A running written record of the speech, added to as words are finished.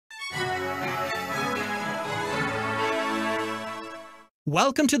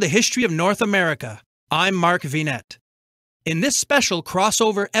Welcome to the History of North America. I'm Mark Vinette. In this special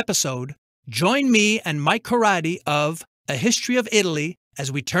crossover episode, join me and Mike Corradi of A History of Italy as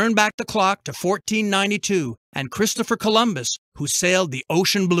we turn back the clock to 1492 and Christopher Columbus, who sailed the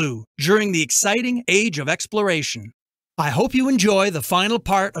ocean blue during the exciting age of exploration. I hope you enjoy the final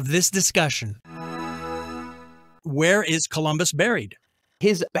part of this discussion. Where is Columbus buried?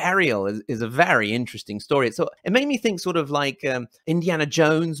 His burial is a very interesting story. So it made me think sort of like Indiana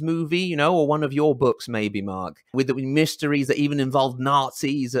Jones movie, or one of your books maybe, Mark, with the mysteries that even involved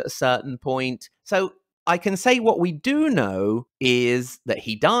Nazis at a certain point. So I can say what we do know is that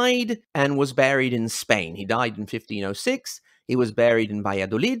he died and was buried in Spain. He died in 1506. He was buried in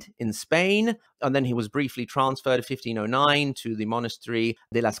Valladolid in Spain, and then he was briefly transferred in 1509 to the monastery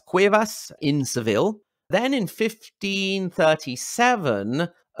de las Cuevas in Seville. Then in 1537,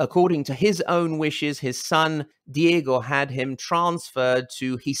 according to his own wishes, his son Diego had him transferred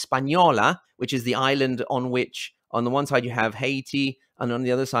to Hispaniola, which is the island on which, on the one side, you have Haiti, and on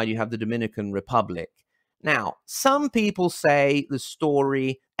the other side, you have the Dominican Republic. Now, some people say the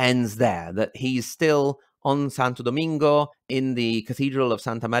story ends there, that he's still on Santo Domingo in the Cathedral of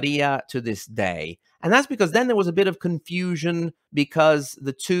Santa Maria to this day. And that's because then there was a bit of confusion because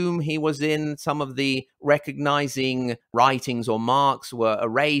the tomb he was in, some of the recognizing writings or marks were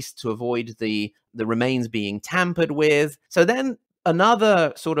erased to avoid the remains being tampered with. So then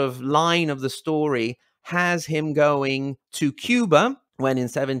another sort of line of the story has him going to Cuba when in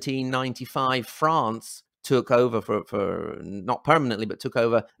 1795 France took over for not permanently, but took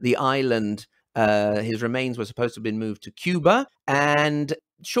over the island. His remains were supposed to have been moved to Cuba. And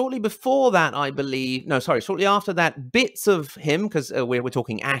shortly before that, shortly after that, bits of him, because we're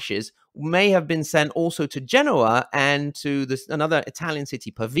talking ashes, may have been sent also to Genoa and to another Italian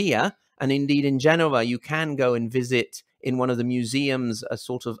city, Pavia. And indeed, in Genoa, you can go and visit in one of the museums a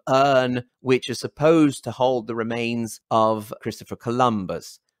sort of urn which is supposed to hold the remains of Christopher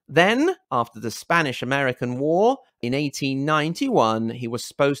Columbus. Then, after the Spanish-American War, in 1891, he was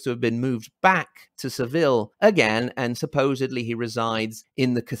supposed to have been moved back to Seville again, and supposedly he resides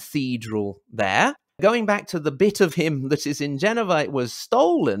in the cathedral there. Going back to the bit of him that is in Genoa, it was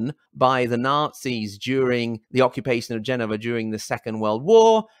stolen by the Nazis during the occupation of Genoa during the Second World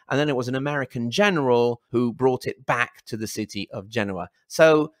War, and then it was an American general who brought it back to the city of Genoa.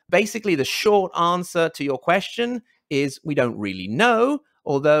 So basically, the short answer to your question is we don't really know,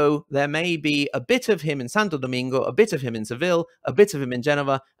 although there may be a bit of him in Santo Domingo, a bit of him in Seville, a bit of him in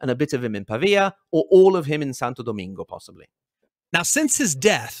Genova, and a bit of him in Pavia, or all of him in Santo Domingo, possibly. Now, since his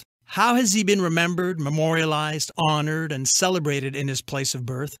death, how has he been remembered, memorialized, honored, and celebrated in his place of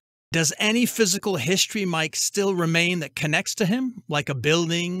birth? Does any physical history, Mike, still remain that connects to him, like a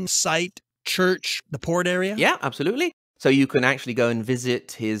building, site, church, the port area? Yeah, absolutely. So you can actually go and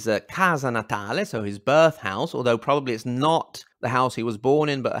visit his casa natale, so his birth house, although probably it's not the house he was born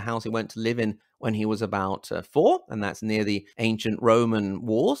in, but a house he went to live in when he was about 4, and that's near the ancient Roman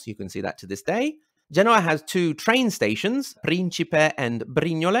walls. You can see that to this day. Genoa has 2 train stations, Principe and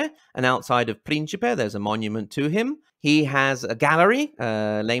Brignole, and outside of Principe, there's a monument to him. He has a gallery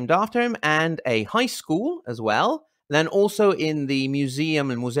named after him and a high school as well. Then also in the museum,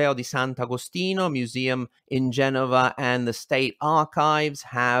 the Museo di Sant'Agostino Museum in Genova, and the State Archives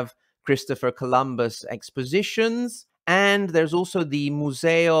have Christopher Columbus expositions. And there's also the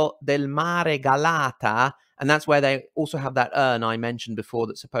Museo del Mare Galata, and that's where they also have that urn I mentioned before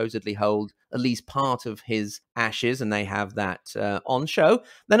that supposedly hold at least part of his ashes, and they have that on show.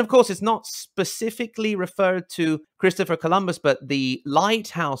 Then, of course, it's not specifically referred to Christopher Columbus, but the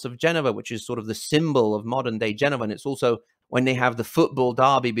lighthouse of Genova, which is sort of the symbol of modern-day Genova, and it's also when they have the football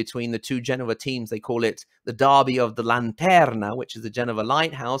derby between the 2 Genova teams, they call it the Derby of the Lanterna, which is the Genova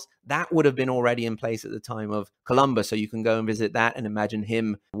lighthouse. That would have been already in place at the time of Columbus, so you can go and visit that and imagine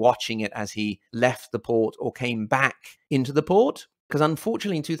him watching it as he left the port or came back into the port. Because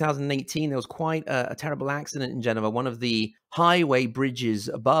unfortunately in 2018, there was quite a terrible accident in Genova. One of the highway bridges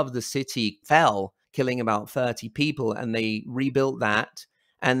above the city fell, killing about 30 people, and they rebuilt that.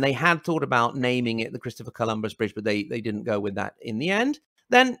 And they had thought about naming it the Christopher Columbus Bridge, but they didn't go with that in the end.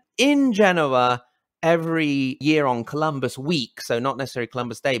 Then in Genoa, every year on Columbus Week, so not necessarily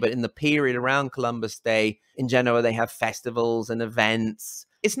Columbus Day, but in the period around Columbus Day, in Genoa, they have festivals and events.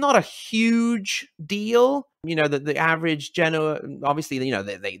 It's not a huge deal. The average Genoa, obviously,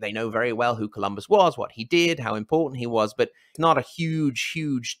 they know very well who Columbus was, what he did, how important he was, but it's not a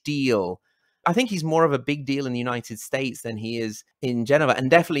huge deal. I think he's more of a big deal in the United States than he is in Genova, and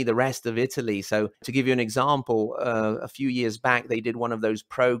definitely the rest of Italy. So to give you an example, a few years back, they did one of those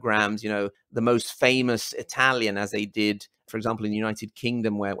programs, the most famous Italian, as they did for example, in the United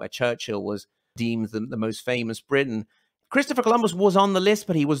Kingdom, where Churchill was deemed the most famous Briton, Christopher Columbus was on the list,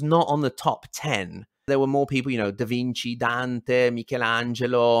 but he was not on the top 10. There were more people, Da Vinci, Dante,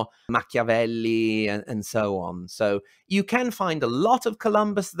 Michelangelo, Machiavelli, and so on. So you can find a lot of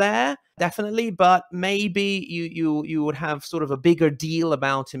Columbus there, definitely, but maybe you would have sort of a bigger deal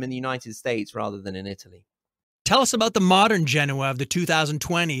about him in the United States rather than in Italy. Tell us about the modern Genoa of the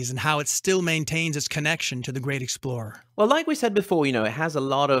 2020s and how it still maintains its connection to the great explorer. Well, like we said before, it has a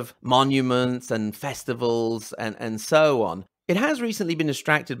lot of monuments and festivals and so on. It has recently been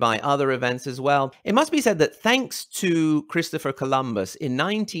distracted by other events as well. It must be said that thanks to Christopher Columbus in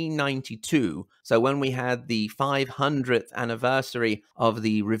 1992, so when we had the 500th anniversary of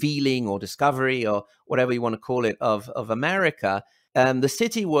the revealing or discovery or whatever you want to call it of America, the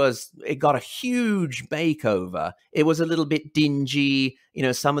city it got a huge makeover. It was a little bit dingy,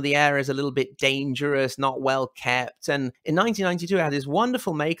 some of the areas a little bit dangerous, not well kept. And in 1992, it had this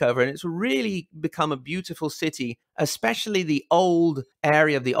wonderful makeover, and it's really become a beautiful city, especially the old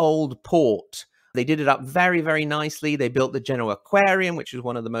area of the old port. They did it up very, very nicely. They built the Genoa Aquarium, which is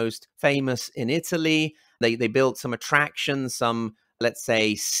one of the most famous in Italy. They built some attractions, some, let's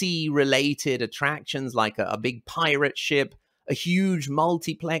say, sea-related attractions, like a big pirate ship, a huge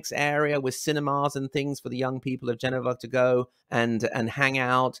multiplex area with cinemas and things for the young people of Genova to go and hang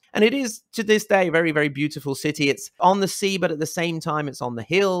out. And it is, to this day, a very, very beautiful city. It's on the sea, but at the same time, it's on the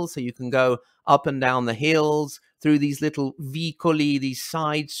hills. So you can go up and down the hills through these little vicoli, these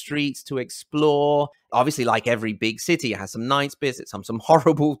side streets to explore. Obviously, like every big city, it has some nice bits, it's some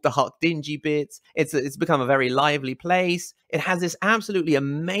horrible, dark, dingy bits. It's become a very lively place. It has this absolutely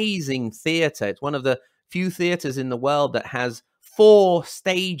amazing theater. It's one of the few theaters in the world that has 4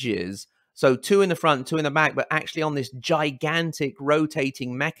 stages, so 2 in the front, 2 in the back, but actually on this gigantic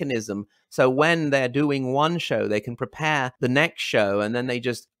rotating mechanism. So when they're doing one show, they can prepare the next show, and then they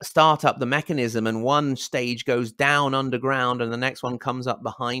just start up the mechanism, and one stage goes down underground and the next one comes up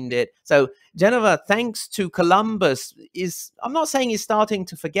behind it. So Genova, thanks to Columbus, I'm not saying is starting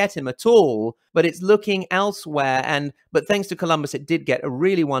to forget him at all, but it's looking elsewhere. But thanks to Columbus, it did get a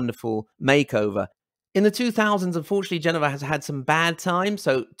really wonderful makeover. In the 2000s, unfortunately, Genova has had some bad times.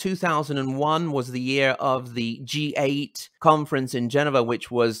 So 2001 was the year of the G8 conference in Genova,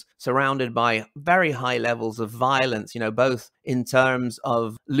 which was surrounded by very high levels of violence, both in terms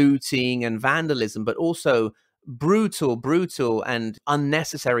of looting and vandalism, but also brutal and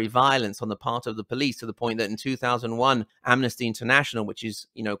unnecessary violence on the part of the police, to the point that in 2001, Amnesty International, which is,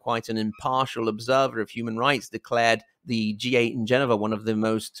 quite an impartial observer of human rights, declared the G8 in Genova one of the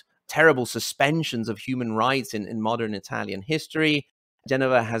most terrible suspensions of human rights in modern Italian history.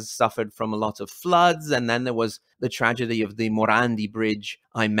 Genova has suffered from a lot of floods, and then there was the tragedy of the Morandi Bridge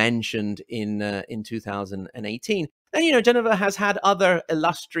I mentioned in 2018. And Genova has had other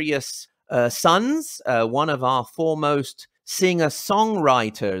illustrious sons. One of our foremost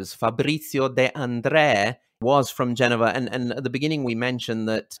singer-songwriters, Fabrizio De André, was from Genova. And at the beginning, we mentioned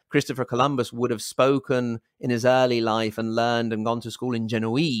that Christopher Columbus would have spoken in his early life and learned and gone to school in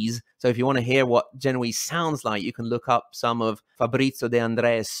Genoese. So if you want to hear what Genoese sounds like, you can look up some of Fabrizio De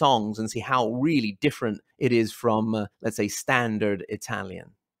André's songs and see how really different it is from, let's say, standard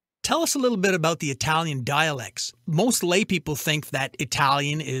Italian. Tell us a little bit about the Italian dialects. Most lay people think that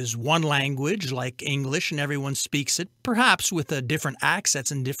Italian is one language like English and everyone speaks it, perhaps with different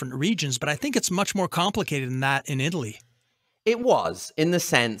accents in different regions, but I think it's much more complicated than that in Italy. It was, in the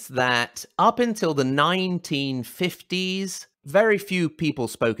sense that up until the 1950s, very few people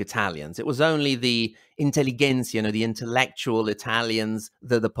spoke Italians. It was only the intelligentsia, the intellectual Italians,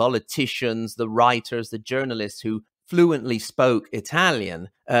 the politicians, the writers, the journalists who fluently spoke Italian.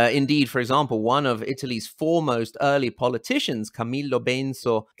 Indeed, for example, one of Italy's foremost early politicians, Camillo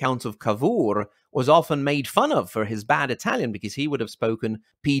Benso, Count of Cavour, was often made fun of for his bad Italian because he would have spoken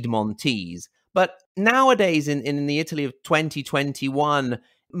Piedmontese. But nowadays, in the Italy of 2021,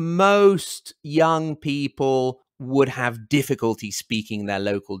 most young people would have difficulty speaking their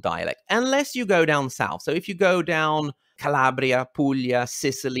local dialect, unless you go down south. So if you go down Calabria, Puglia,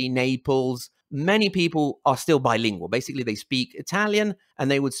 Sicily, Naples, many people are still bilingual. Basically, they speak Italian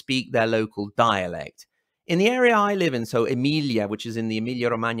and they would speak their local dialect. In the area I live in, so Emilia, which is in the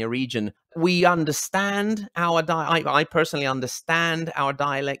Emilia-Romagna region, we understand our dialect. I personally understand our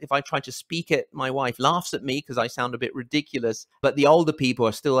dialect. If I try to speak it, my wife laughs at me because I sound a bit ridiculous. But the older people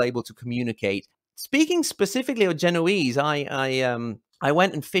are still able to communicate. Speaking specifically of Genoese, I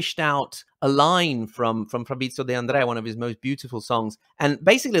went and fished out a line from Fabrizio De André, one of his most beautiful songs. And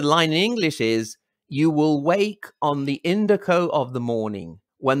basically the line in English is, "You will wake on the indigo of the morning,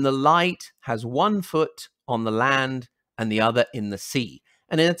 when the light has one foot on the land and the other in the sea.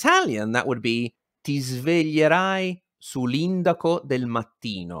 And in Italian, that would be ti sveglierai sull'indaco del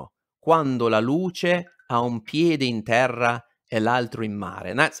mattino, quando la luce ha un piede in terra e l'altro in mare.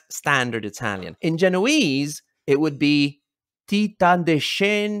 And that's standard Italian. In Genoese, it would be ti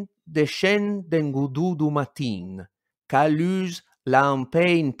descen dengududu matin, ca luz la un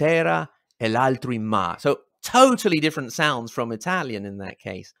pe in terra e l'altro in mar. So totally different sounds from Italian in that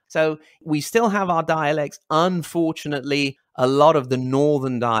case. So we still have our dialects. Unfortunately, a lot of the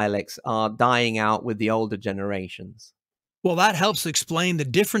northern dialects are dying out with the older generations. Well, that helps explain the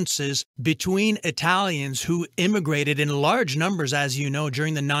differences between Italians who immigrated in large numbers, as you know,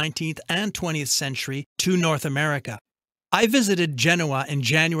 during the 19th and 20th century to North America. I visited Genoa in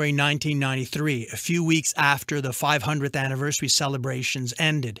January 1993, a few weeks after the 500th anniversary celebrations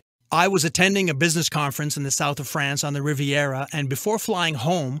ended. I was attending a business conference in the south of France on the Riviera, and before flying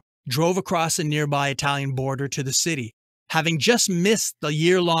home, drove across the nearby Italian border to the city. Having just missed the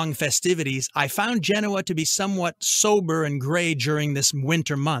year-long festivities, I found Genoa to be somewhat sober and gray during this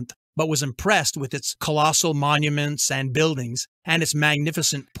winter month, but was impressed with its colossal monuments and buildings and its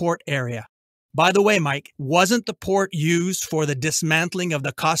magnificent port area. By the way, Mike, wasn't the port used for the dismantling of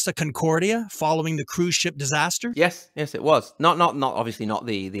the Costa Concordia following the cruise ship disaster? Yes, it was. Not obviously not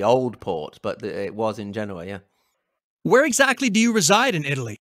the old port, but it was in Genoa, yeah. Where exactly do you reside in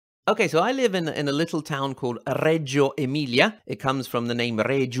Italy? Okay, so I live in a little town called Reggio Emilia. It comes from the name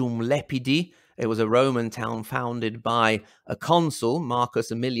Regium Lepidi. It was a Roman town founded by a consul,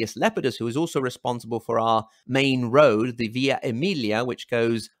 Marcus Aemilius Lepidus, who is also responsible for our main road, the Via Emilia, which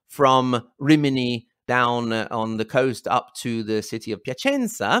goes from Rimini down on the coast up to the city of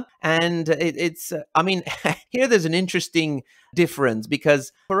Piacenza. And I mean, here there's an interesting difference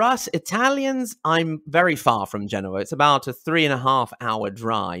because for us Italians, I'm very far from Genoa. It's about a 3.5-hour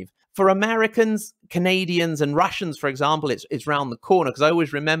drive. For Americans, Canadians, and Russians, for example, it's round the corner. Because I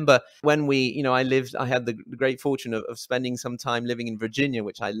always remember when I had the great fortune of spending some time living in Virginia,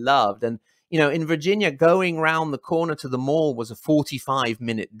 which I loved. And, in Virginia, going round the corner to the mall was a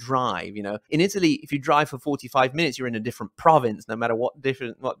 45-minute drive. In Italy, if you drive for 45 minutes, you're in a different province, no matter what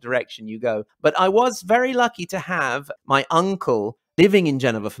direction you go. But I was very lucky to have my uncle living in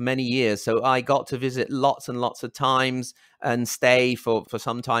Genoa for many years. So I got to visit lots and lots of times and stay for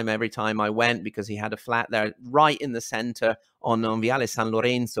some time every time I went, because he had a flat there right in the center on Viale San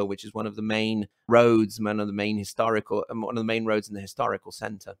Lorenzo, which is one of the main roads, one of the main roads in the historical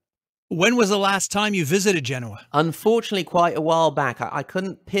center. When was the last time you visited Genoa? Unfortunately, quite a while back. I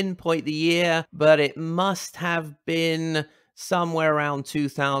couldn't pinpoint the year, but it must have been somewhere around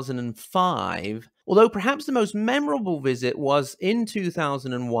 2005. Although perhaps the most memorable visit was in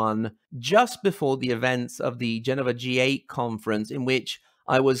 2001, just before the events of the Genova G8 conference, in which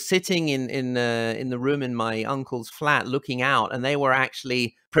I was sitting in the room in my uncle's flat looking out, and they were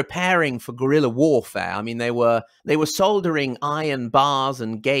actually preparing for guerrilla warfare. I mean, they were soldering iron bars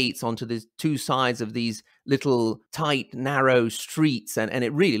and gates onto the two sides of these little tight, narrow streets, and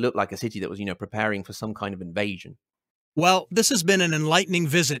it really looked like a city that was, preparing for some kind of invasion. Well, this has been an enlightening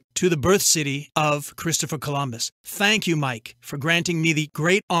visit to the birth city of Christopher Columbus. Thank you, Mike, for granting me the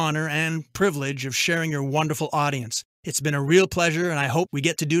great honor and privilege of sharing your wonderful audience. It's been a real pleasure, and I hope we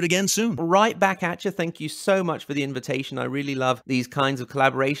get to do it again soon. Right back at you. Thank you so much for the invitation. I really love these kinds of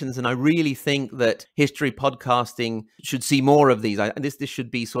collaborations, and I really think that history podcasting should see more of these. This should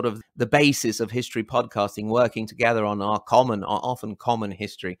be sort of the basis of history podcasting, working together on our often common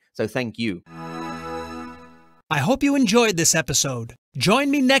history. So thank you. I hope you enjoyed this episode. Join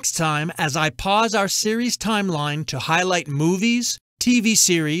me next time as I pause our series timeline to highlight movies, TV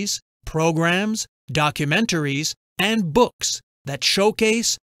series, programs, documentaries, and books that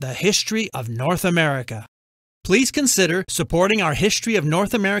showcase the history of North America. Please consider supporting our History of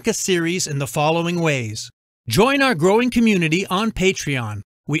North America series in the following ways. Join our growing community on Patreon.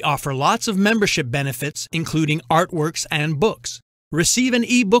 We offer lots of membership benefits, including artworks and books. Receive an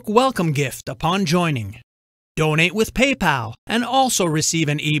ebook welcome gift upon joining. Donate with PayPal and also receive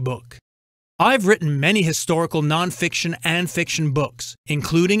an ebook. I've written many historical nonfiction and fiction books,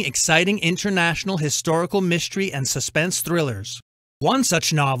 including exciting international historical mystery and suspense thrillers. One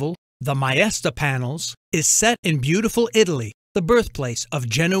such novel, The Maesta Panels, is set in beautiful Italy, the birthplace of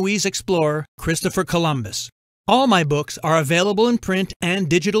Genoese explorer Christopher Columbus. All my books are available in print and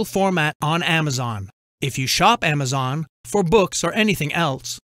digital format on Amazon. If you shop Amazon for books or anything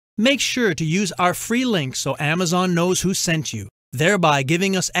else, make sure to use our free link so Amazon knows who sent you, thereby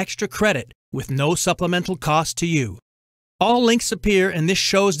giving us extra credit with no supplemental cost to you. All links appear in this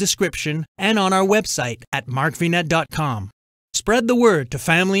show's description and on our website at markvinet.com. Spread the word to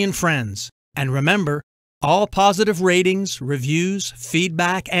family and friends. And remember, All positive ratings, reviews,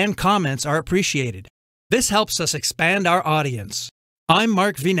 feedback, and comments are appreciated. This helps us expand our audience. I'm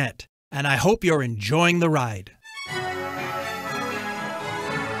Mark Vinette, and I hope you're enjoying the ride.